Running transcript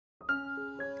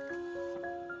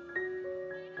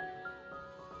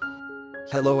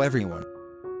Hello everyone.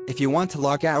 If you want to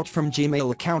log out from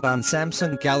Gmail account on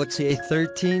Samsung Galaxy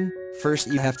A13, first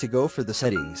you have to go for the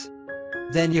settings.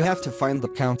 Then you have to find the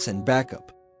accounts and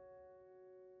backup.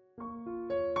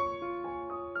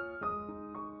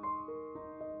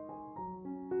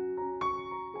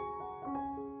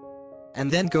 And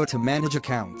then go to Manage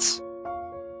Accounts.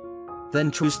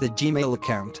 Then choose the Gmail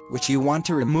account which you want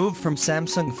to remove from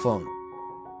Samsung phone.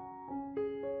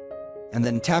 And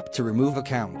then tap to remove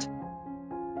account.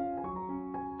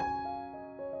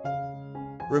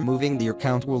 Removing the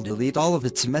account will delete all of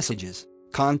its messages,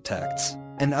 contacts,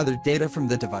 and other data from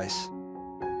the device.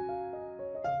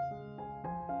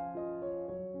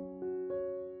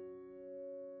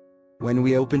 When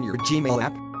we open your Gmail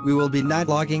app, we will be not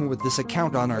logging with this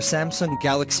account on our Samsung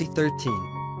Galaxy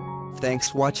 13.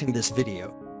 Thanks for watching this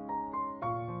video.